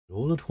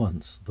All at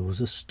once there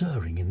was a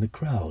stirring in the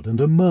crowd and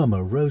a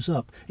murmur rose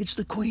up. "It's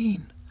the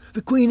Queen!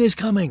 The Queen is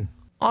coming!"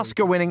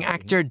 Oscar-winning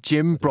actor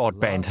Jim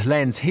Broadbent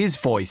lends his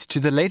voice to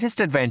the latest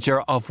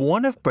adventure of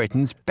one of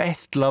Britain's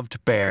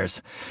best-loved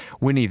bears.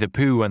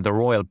 Winnie-the-Pooh and the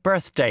Royal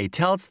Birthday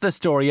tells the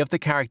story of the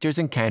character's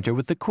encounter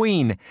with the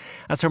Queen,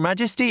 as Her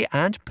Majesty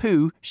and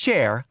Pooh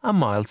share a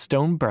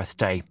milestone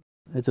birthday.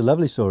 It's a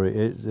lovely story.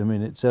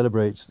 It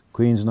celebrates the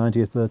Queen's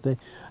 90th birthday,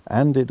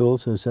 and it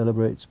also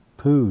celebrates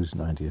Pooh's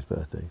 90th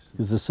birthday.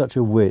 Because there's such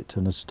a wit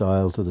and a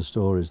style to the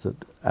stories that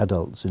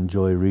adults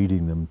enjoy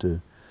reading them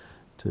to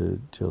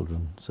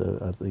children. So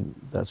I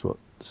think that's what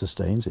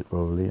sustains it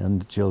probably,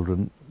 and the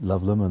children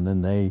love them, and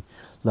then they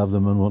love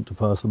them and want to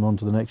pass them on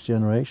to the next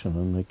generation,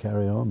 and they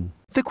carry on.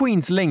 The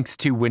Queen's links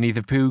to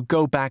Winnie-the-Pooh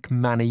go back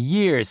many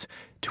years,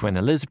 to when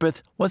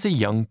Elizabeth was a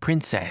young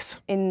princess.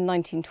 In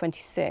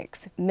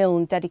 1926,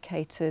 Milne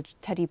dedicated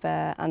Teddy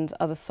Bear and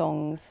other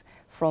songs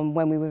from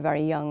when we were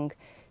very young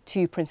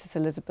to Princess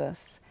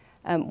Elizabeth.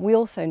 We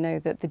also know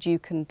that the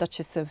Duke and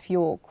Duchess of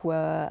York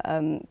were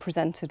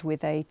presented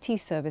with a tea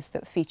service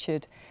that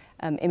featured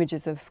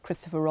images of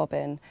Christopher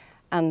Robin,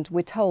 and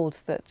we're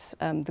told that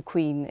the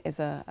Queen is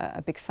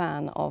a big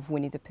fan of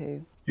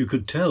Winnie-the-Pooh. You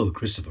could tell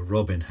Christopher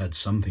Robin had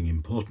something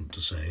important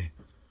to say.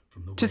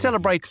 To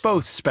celebrate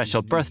both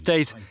special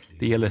birthdays,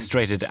 the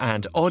illustrated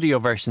and audio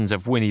versions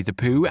of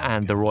Winnie-the-Pooh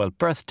and the Royal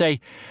Birthday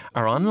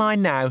are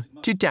online now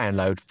to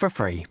download for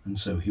free. And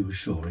so he was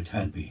sure it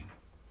had been.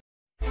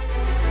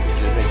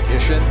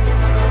 Ignition.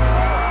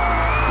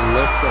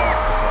 Lift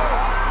off.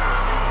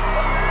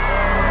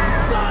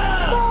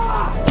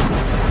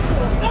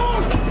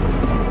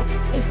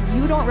 If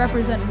you don't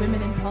represent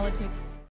women in politics,